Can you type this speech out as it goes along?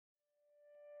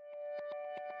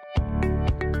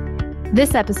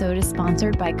This episode is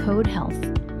sponsored by Code Health.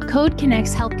 Code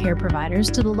connects healthcare providers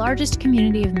to the largest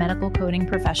community of medical coding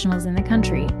professionals in the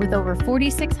country, with over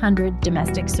 4,600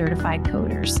 domestic certified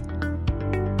coders.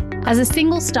 As a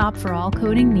single stop for all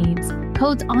coding needs,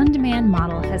 Code's on-demand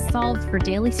model has solved for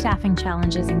daily staffing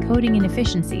challenges and coding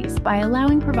inefficiencies by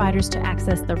allowing providers to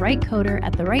access the right coder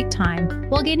at the right time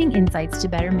while gaining insights to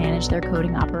better manage their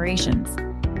coding operations.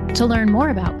 To learn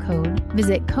more about Code,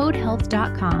 visit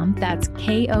codehealth.com, that's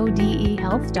KODE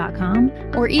health.com,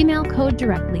 or email Code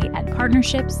directly at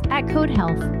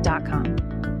partnerships@codehealth.com.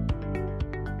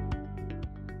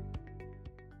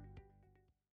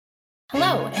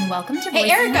 Hello, and welcome to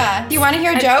Hey, Erica, do you want to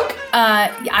hear a joke?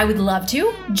 I would love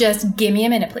to. Just give me a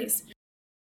minute, please.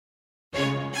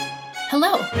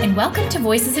 Hello, and welcome to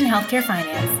Voices in Healthcare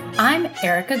Finance. I'm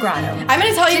Erica Grotto. I'm going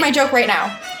to tell you my joke right now.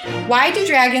 Why do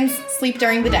dragons sleep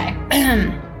during the day?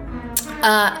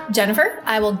 Jennifer,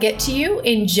 I will get to you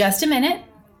in just a minute.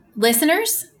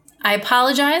 Listeners, I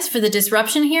apologize for the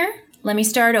disruption here. Let me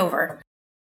start over.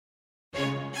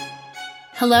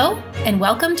 Hello, and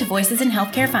welcome to Voices in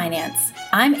Healthcare Finance.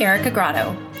 I'm Erica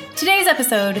Grotto. Today's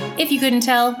episode, if you couldn't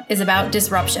tell, is about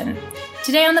disruption.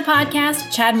 Today on the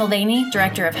podcast, Chad Mulvaney,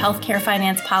 Director of Healthcare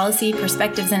Finance Policy,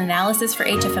 Perspectives and Analysis for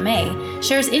HFMA,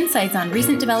 shares insights on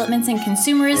recent developments in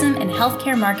consumerism and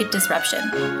healthcare market disruption.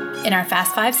 In our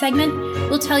Fast Five segment,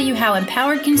 we'll tell you how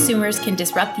empowered consumers can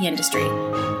disrupt the industry.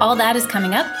 All that is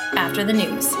coming up after the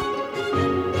news.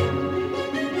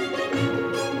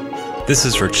 This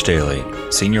is Rich Daly,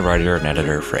 Senior Writer and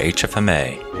Editor for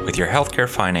HFMA, with your Healthcare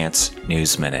Finance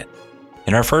News Minute.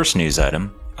 In our first news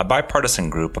item, a bipartisan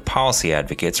group of policy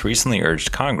advocates recently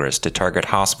urged Congress to target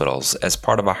hospitals as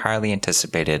part of a highly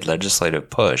anticipated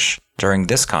legislative push during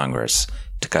this Congress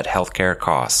to cut healthcare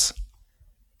costs.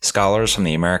 Scholars from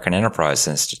the American Enterprise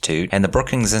Institute and the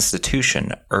Brookings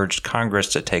Institution urged Congress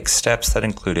to take steps that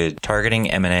included targeting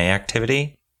M&A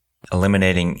activity,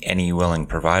 eliminating any willing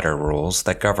provider rules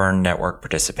that govern network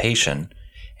participation,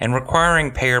 and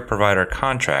requiring payer-provider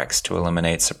contracts to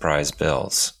eliminate surprise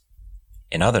bills.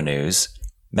 In other news,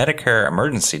 Medicare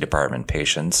Emergency Department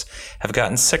patients have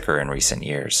gotten sicker in recent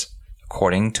years,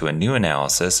 according to a new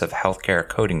analysis of healthcare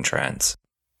coding trends.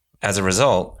 As a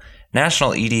result,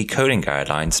 national ED coding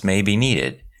guidelines may be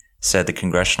needed, said the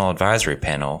Congressional Advisory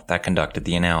Panel that conducted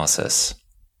the analysis.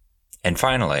 And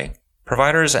finally,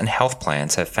 providers and health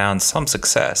plans have found some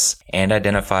success and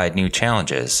identified new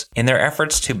challenges in their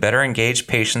efforts to better engage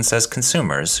patients as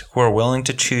consumers who are willing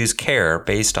to choose care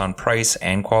based on price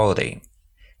and quality.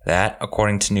 That,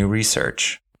 according to new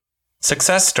research.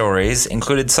 Success stories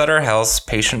included Sutter Health's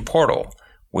patient portal,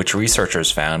 which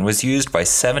researchers found was used by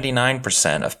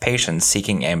 79% of patients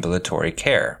seeking ambulatory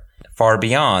care, far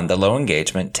beyond the low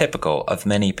engagement typical of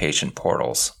many patient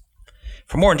portals.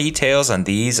 For more details on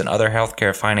these and other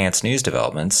healthcare finance news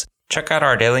developments, check out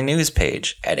our daily news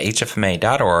page at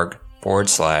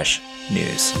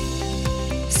hfma.org/news.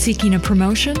 Seeking a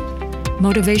promotion?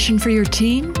 Motivation for your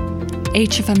team?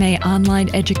 HFMA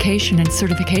online education and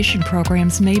certification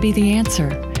programs may be the answer.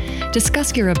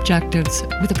 Discuss your objectives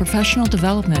with a professional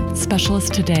development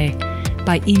specialist today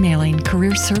by emailing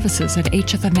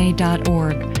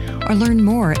careerservices@hfma.org or learn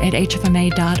more at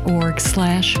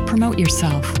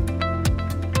hfma.org/promote-yourself.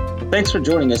 Thanks for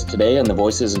joining us today on the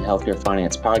Voices in Healthcare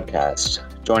Finance podcast.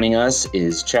 Joining us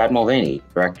is Chad Mulvaney,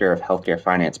 Director of Healthcare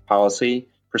Finance Policy,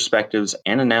 Perspectives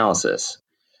and Analysis.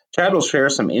 Chad will share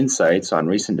some insights on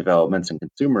recent developments in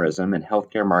consumerism and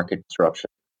healthcare market disruption.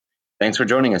 Thanks for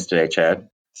joining us today, Chad.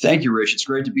 Thank you, Rich. It's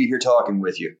great to be here talking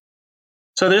with you.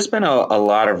 So there's been a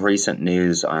lot of recent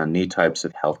news on new types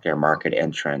of healthcare market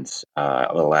entrants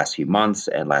over the last few months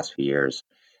and last few years.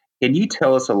 Can you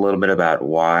tell us a little bit about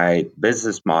why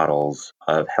business models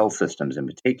of health systems in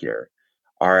particular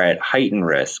are at heightened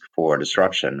risk for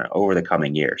disruption over the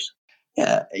coming years?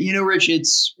 Yeah, Rich,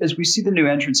 it's as we see the new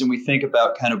entrants and we think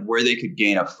about kind of where they could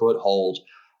gain a foothold,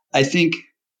 I think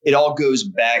it all goes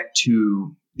back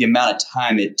to the amount of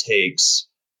time it takes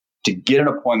to get an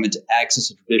appointment to access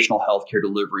a traditional healthcare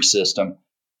delivery system.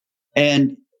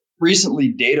 And recently,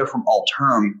 data from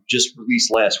Alterm, just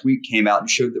released last week, came out and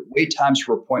showed that wait times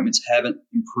for appointments haven't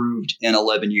improved in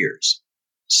 11 years.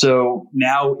 So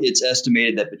now it's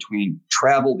estimated that between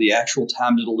travel, the actual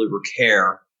time to deliver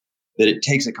care, that it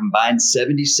takes a combined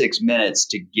 76 minutes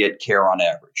to get care on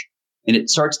average. And it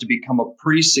starts to become a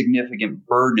pretty significant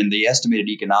burden, and the estimated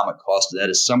economic cost of that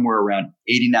is somewhere around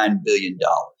 $89 billion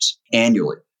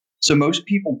annually. So most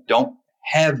people don't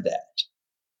have that.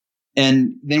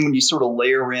 And then when you sort of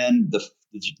layer in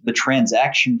the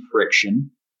transaction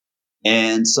friction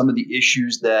and some of the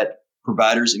issues that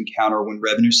providers encounter when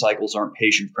revenue cycles aren't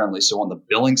patient-friendly. So on the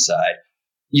billing side,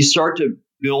 you start to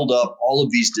build up all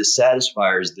of these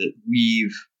dissatisfiers that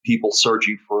leave people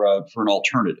searching for an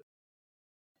alternative.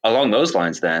 Along those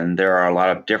lines, then, there are a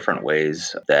lot of different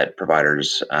ways that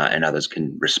providers and others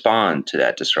can respond to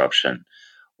that disruption.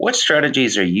 What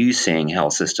strategies are you seeing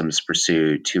health systems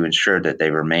pursue to ensure that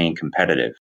they remain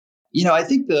competitive? I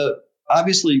think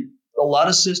obviously a lot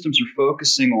of systems are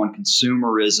focusing on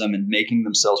consumerism and making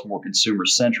themselves more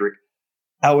consumer-centric.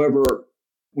 However,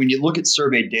 when you look at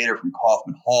survey data from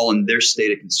Kaufman Hall and their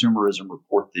State of Consumerism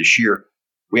report this year,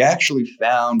 we actually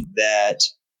found that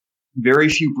very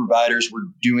few providers were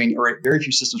doing, or very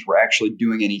few systems were actually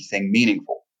doing anything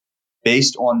meaningful.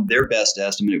 Based on their best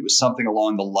estimate, it was something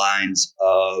along the lines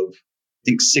of, I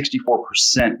think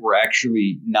 64% were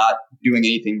actually not doing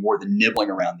anything more than nibbling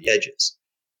around the edges.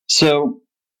 So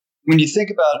when you think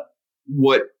about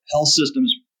what health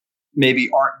systems maybe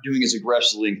aren't doing as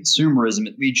aggressively in consumerism,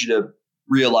 it leads you to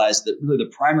realize that really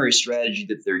the primary strategy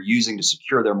that they're using to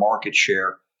secure their market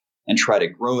share and try to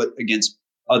grow it against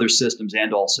other systems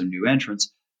and also new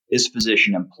entrants is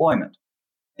physician employment.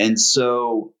 And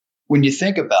so when you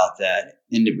think about that,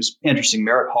 and it was interesting,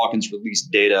 Merritt Hawkins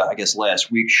released data, I guess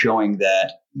last week, showing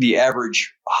that the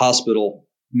average hospital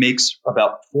makes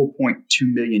about $4.2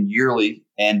 million yearly.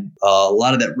 And a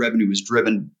lot of that revenue was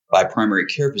driven by primary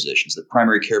care physicians. That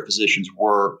primary care physicians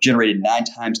were generated 9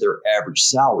 times their average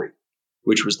salary,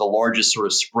 which was the largest sort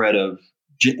of spread of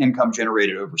income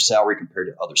generated over salary compared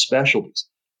to other specialties.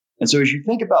 And so as you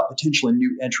think about potentially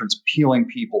new entrants peeling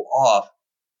people off,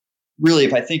 really,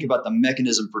 if I think about the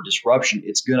mechanism for disruption,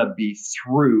 it's going to be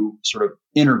through sort of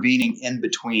intervening in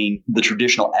between the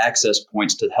traditional access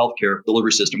points to the healthcare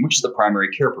delivery system, which is the primary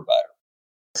care provider.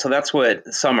 So that's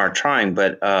what some are trying,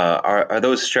 but are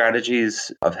those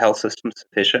strategies of health systems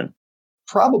sufficient?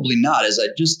 Probably not. As I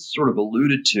just sort of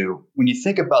alluded to, when you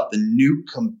think about the new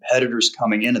competitors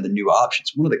coming in and the new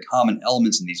options, one of the common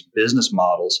elements in these business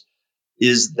models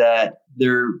is that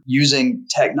they're using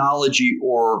technology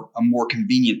or a more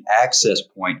convenient access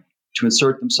point to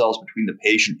insert themselves between the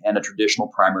patient and a traditional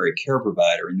primary care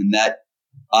provider. And then that,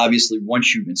 obviously,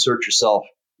 once you insert yourself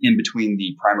in between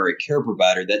the primary care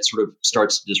provider, that sort of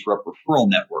starts to disrupt referral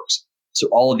networks. So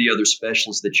all of the other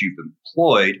specialists that you've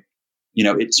employed,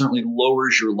 it certainly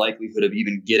lowers your likelihood of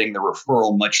even getting the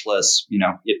referral, much less,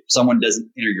 if someone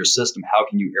doesn't enter your system, how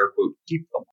can you air quote keep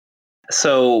them?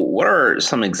 So what are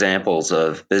some examples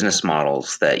of business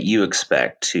models that you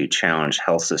expect to challenge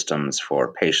health systems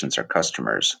for patients or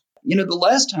customers? The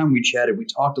last time we chatted, we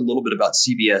talked a little bit about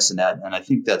CVS and that, and I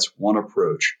think that's one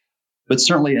approach. But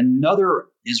certainly another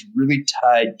is really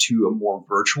tied to a more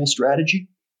virtual strategy.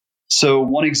 So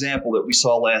one example that we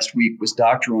saw last week was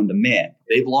Doctor on Demand.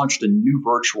 They've launched a new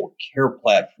virtual care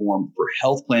platform for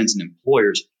health plans and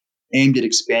employers aimed at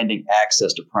expanding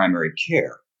access to primary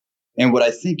care. And what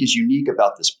I think is unique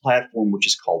about this platform, which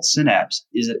is called Synapse,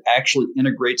 is it actually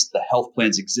integrates the health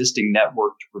plan's existing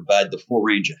network to provide the full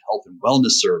range of health and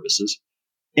wellness services.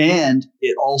 And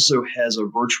it also has a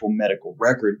virtual medical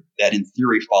record that in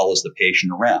theory follows the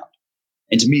patient around.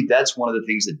 And to me, that's one of the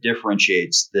things that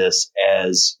differentiates this,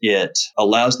 as it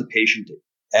allows the patient to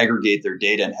aggregate their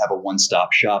data and have a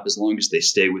one-stop shop as long as they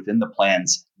stay within the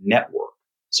plan's network.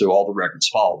 So all the records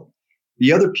follow them.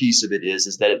 The other piece of it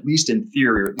is that at least in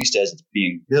theory, or at least as it's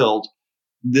being built,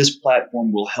 this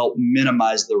platform will help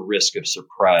minimize the risk of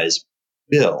surprise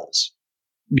bills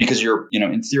because you're,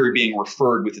 in theory, being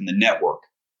referred within the network.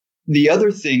 The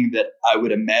other thing that I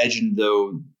would imagine,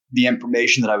 though, the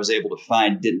information that I was able to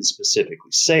find didn't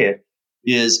specifically say it,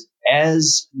 is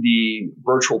as the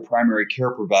virtual primary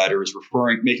care provider is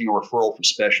making a referral for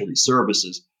specialty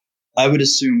services, I would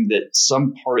assume that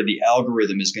some part of the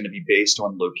algorithm is going to be based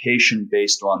on location,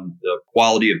 based on the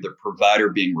quality of the provider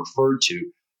being referred to,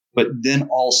 but then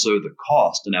also the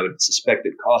cost. And I would suspect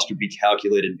that cost would be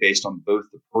calculated based on both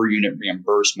the per unit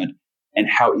reimbursement and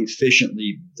how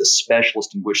efficiently the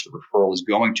specialist in which the referral is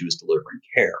going to is delivering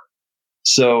care.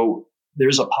 So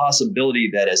there's a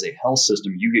possibility that as a health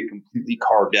system, you get completely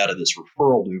carved out of this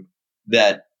referral loop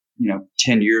that,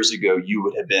 10 years ago, you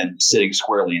would have been sitting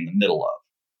squarely in the middle of.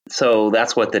 So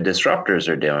that's what the disruptors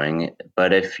are doing.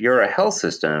 But if you're a health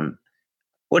system,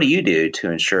 what do you do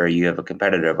to ensure you have a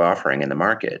competitive offering in the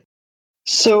market?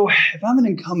 So if I'm an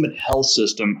incumbent health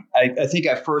system, I think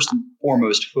I first and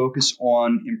foremost focus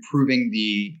on improving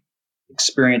the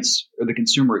experience or the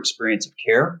consumer experience of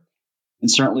care. And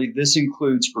certainly this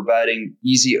includes providing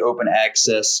easy open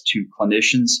access to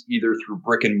clinicians, either through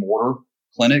brick and mortar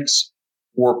clinics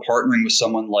or partnering with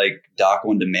someone like Doc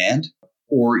on Demand,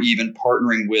 or even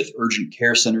partnering with urgent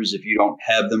care centers if you don't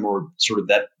have them, or sort of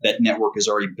that network is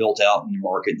already built out in the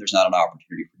market and there's not an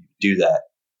opportunity for you to do that.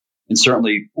 And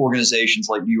certainly organizations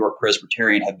like New York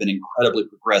Presbyterian have been incredibly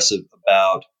progressive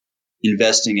about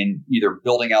investing in either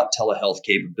building out telehealth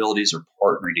capabilities or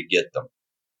partnering to get them.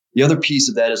 The other piece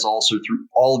of that is also through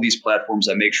all of these platforms,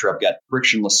 I make sure I've got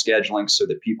frictionless scheduling so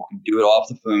that people can do it off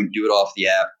the phone, do it off the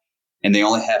app, and they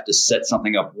only have to set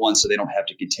something up once so they don't have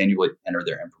to continually enter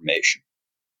their information.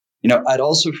 I'd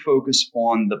also focus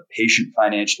on the patient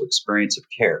financial experience of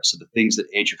care. So the things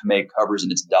that HFMA covers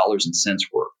in its dollars and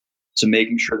cents work. So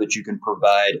making sure that you can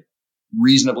provide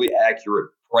reasonably accurate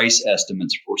price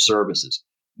estimates for services.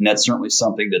 And that's certainly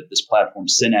something that this platform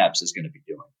Synapse is going to be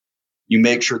doing. You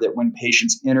make sure that when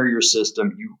patients enter your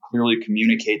system, you clearly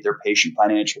communicate their patient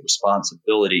financial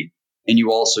responsibility. And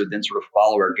you also then sort of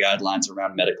follow our guidelines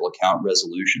around medical account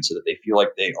resolution so that they feel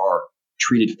like they are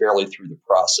treated fairly through the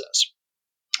process.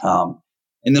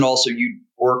 And then also you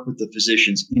work with the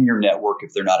physicians in your network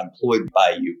if they're not employed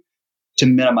by you to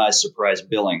minimize surprise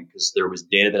billing, because there was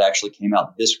data that actually came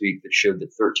out this week that showed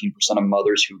that 13% of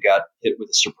mothers who got hit with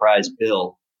a surprise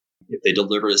bill, if they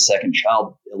delivered a second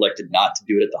child, elected not to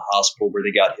do it at the hospital where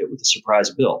they got hit with a surprise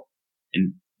bill.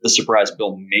 And the surprise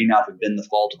bill may not have been the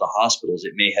fault of the hospitals.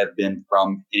 It may have been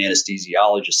from an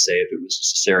anesthesiologist, say, if it was a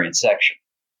cesarean section.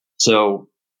 So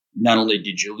not only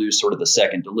did you lose sort of the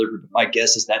second delivery, but my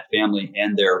guess is that family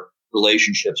and their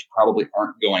relationships probably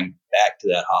aren't going back to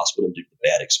that hospital due to the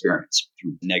bad experience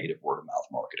through negative word of mouth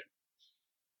marketing.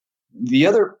 The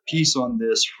other piece on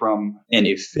this from an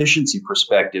efficiency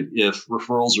perspective, if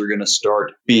referrals are going to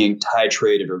start being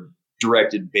titrated or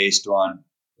directed based on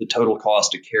the total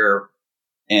cost of care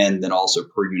and then also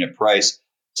per unit price.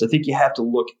 So I think you have to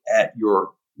look at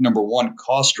your number one,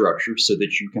 cost structure so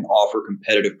that you can offer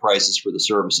competitive prices for the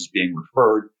services being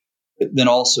referred, but then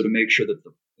also to make sure that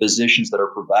the physicians that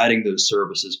are providing those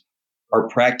services are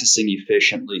practicing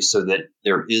efficiently so that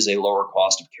there is a lower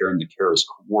cost of care and the care is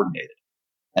coordinated.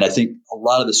 And I think a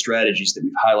lot of the strategies that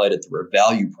we've highlighted through our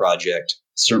value project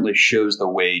certainly shows the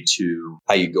way to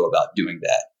how you go about doing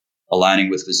that, aligning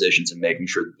with physicians and making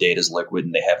sure the data is liquid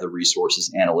and they have the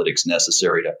resources, analytics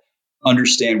necessary to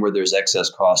understand where there's excess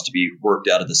cost to be worked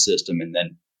out of the system, and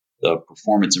then the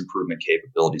performance improvement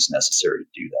capabilities necessary to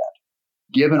do that.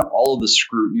 Given all of the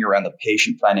scrutiny around the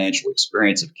patient financial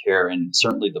experience of care and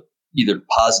certainly the either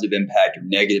positive impact or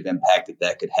negative impact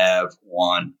that could have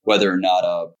on whether or not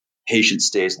a patient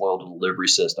stays loyal to the delivery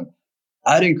system,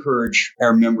 I'd encourage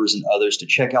our members and others to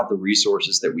check out the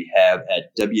resources that we have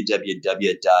at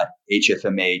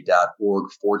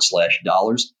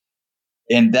www.hfma.org/dollars.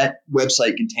 And that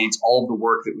website contains all of the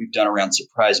work that we've done around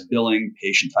surprise billing,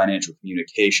 patient financial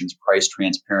communications, price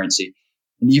transparency,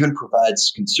 and even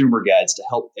provides consumer guides to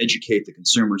help educate the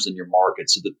consumers in your market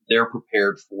so that they're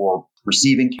prepared for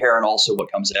receiving care and also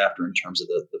what comes after in terms of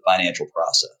the financial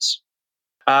process.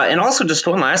 And also just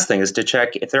one last thing is to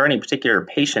check if there are any particular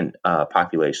patient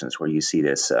populations where you see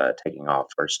this taking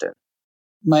off first in.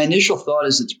 My initial thought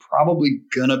is it's probably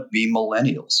going to be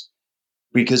millennials,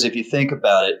 because if you think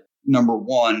about it, number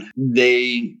one,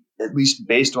 they, at least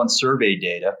based on survey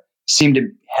data, seem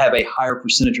to have a higher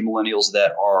percentage of millennials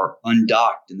that are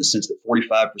undocked, in the sense that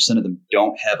 45% of them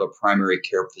don't have a primary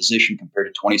care physician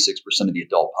compared to 26% of the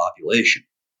adult population.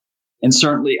 And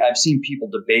certainly I've seen people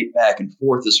debate back and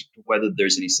forth as to whether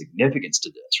there's any significance to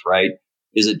this, right?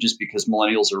 Is it just because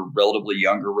millennials are relatively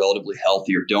younger, relatively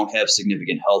healthy, or don't have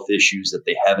significant health issues that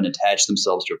they haven't attached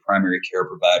themselves to a primary care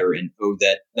provider, and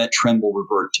that trend will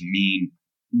revert to mean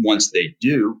once they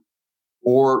do?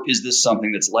 Or is this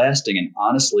something that's lasting? And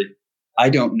honestly, I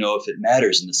don't know if it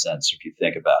matters in a sense if you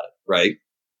think about it, right?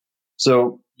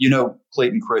 So,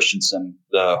 Clayton Christensen,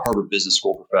 the Harvard Business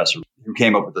School professor who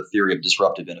came up with the theory of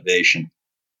disruptive innovation,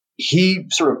 he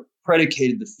sort of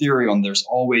predicated the theory on there's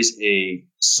always a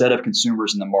set of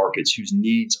consumers in the markets whose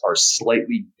needs are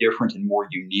slightly different and more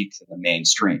unique than the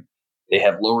mainstream. They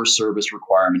have lower service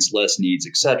requirements, less needs,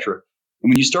 etc. And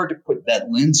when you start to put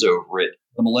that lens over it,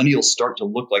 the millennials start to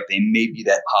look like they may be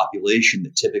that population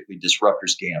that typically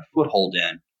disruptors gain a foothold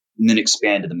in and then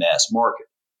expand to the mass market.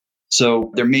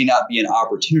 So there may not be an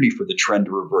opportunity for the trend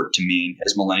to revert to mean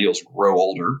as millennials grow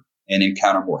older and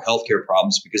encounter more healthcare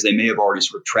problems, because they may have already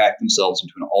sort of tracked themselves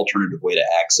into an alternative way to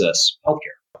access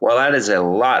healthcare. Well, that is a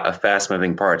lot of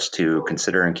fast-moving parts to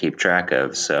consider and keep track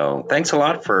of. So thanks a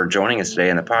lot for joining us today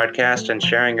on the podcast and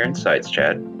sharing your insights,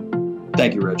 Chad.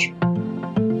 Thank you, Rich.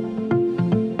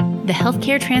 The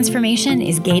healthcare transformation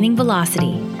is gaining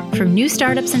velocity. From new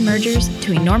startups and mergers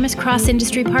to enormous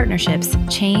cross-industry partnerships,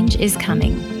 change is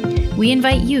coming. We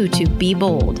invite you to be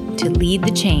bold, to lead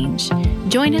the change.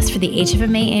 Join us for the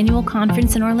HFMA Annual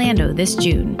Conference in Orlando this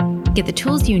June. Get the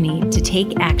tools you need to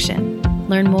take action.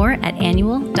 Learn more at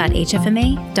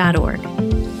annual.hfma.org.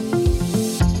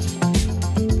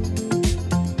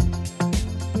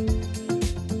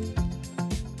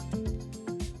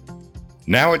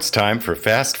 Now it's time for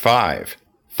Fast Five.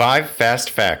 5 fast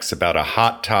facts about a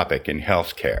hot topic in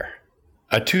healthcare.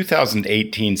 A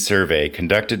 2018 survey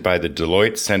conducted by the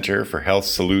Deloitte Center for Health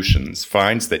Solutions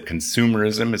finds that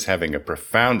consumerism is having a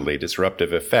profoundly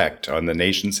disruptive effect on the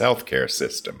nation's healthcare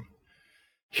system.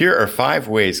 Here are 5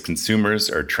 ways consumers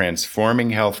are transforming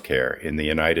healthcare in the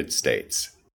United States.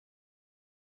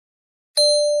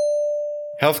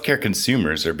 Healthcare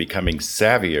consumers are becoming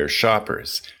savvier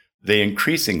shoppers. They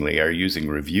increasingly are using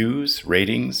reviews,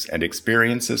 ratings, and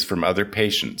experiences from other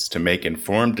patients to make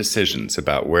informed decisions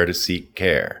about where to seek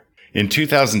care. In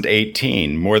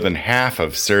 2018, more than half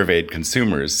of surveyed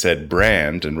consumers said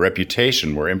brand and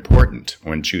reputation were important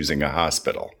when choosing a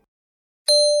hospital.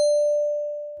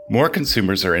 More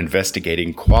consumers are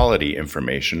investigating quality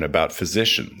information about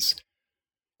physicians.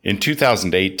 In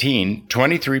 2018,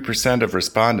 23% of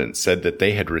respondents said that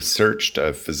they had researched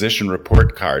a physician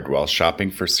report card while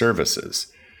shopping for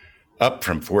services, up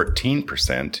from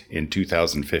 14% in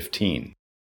 2015.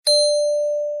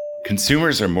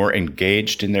 Consumers are more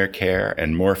engaged in their care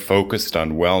and more focused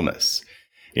on wellness.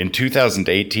 In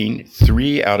 2018,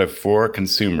 3 out of 4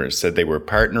 consumers said they were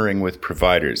partnering with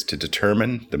providers to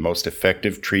determine the most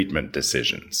effective treatment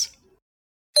decisions.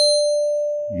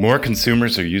 More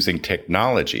consumers are using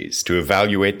technologies to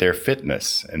evaluate their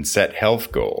fitness and set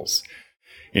health goals.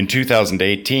 In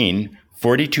 2018,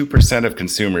 42% of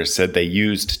consumers said they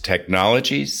used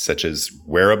technologies such as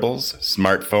wearables,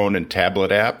 smartphone and tablet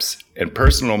apps, and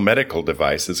personal medical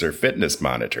devices or fitness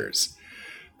monitors,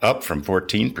 up from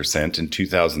 14% in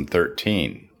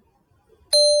 2013.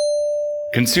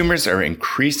 Consumers are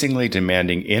increasingly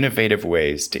demanding innovative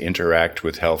ways to interact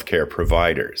with healthcare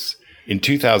providers. In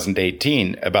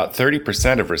 2018, about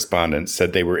 30% of respondents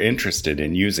said they were interested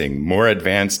in using more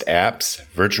advanced apps,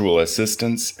 virtual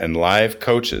assistants, and live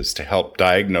coaches to help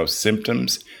diagnose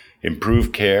symptoms,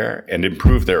 improve care, and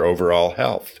improve their overall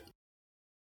health.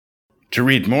 To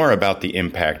read more about the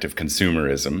impact of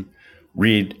consumerism,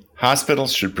 read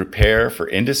Hospitals Should Prepare for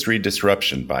Industry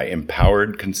Disruption by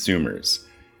Empowered Consumers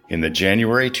in the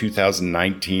January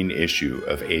 2019 issue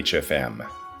of HFM.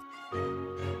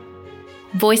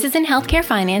 Voices in Healthcare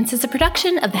Finance is a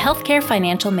production of the Healthcare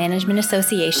Financial Management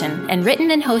Association and written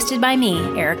and hosted by me,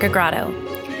 Erica Grotto.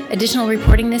 Additional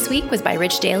reporting this week was by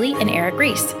Rich Daly and Eric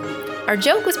Reese. Our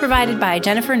joke was provided by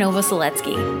Jennifer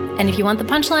Novoseletsky. And if you want the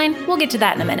punchline, we'll get to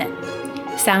that in a minute.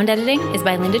 Sound editing is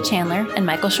by Linda Chandler and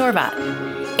Michael Shorvat.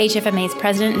 HFMA's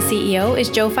president and CEO is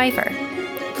Joe Pfeiffer.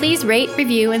 Please rate,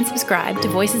 review, and subscribe to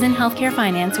Voices in Healthcare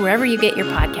Finance wherever you get your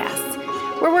podcasts.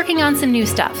 We're working on some new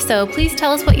stuff, so please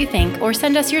tell us what you think or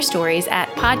send us your stories at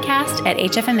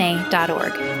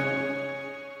podcast@hfma.org.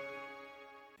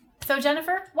 So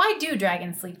Jennifer, why do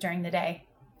dragons sleep during the day?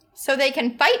 So they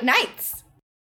can fight knights.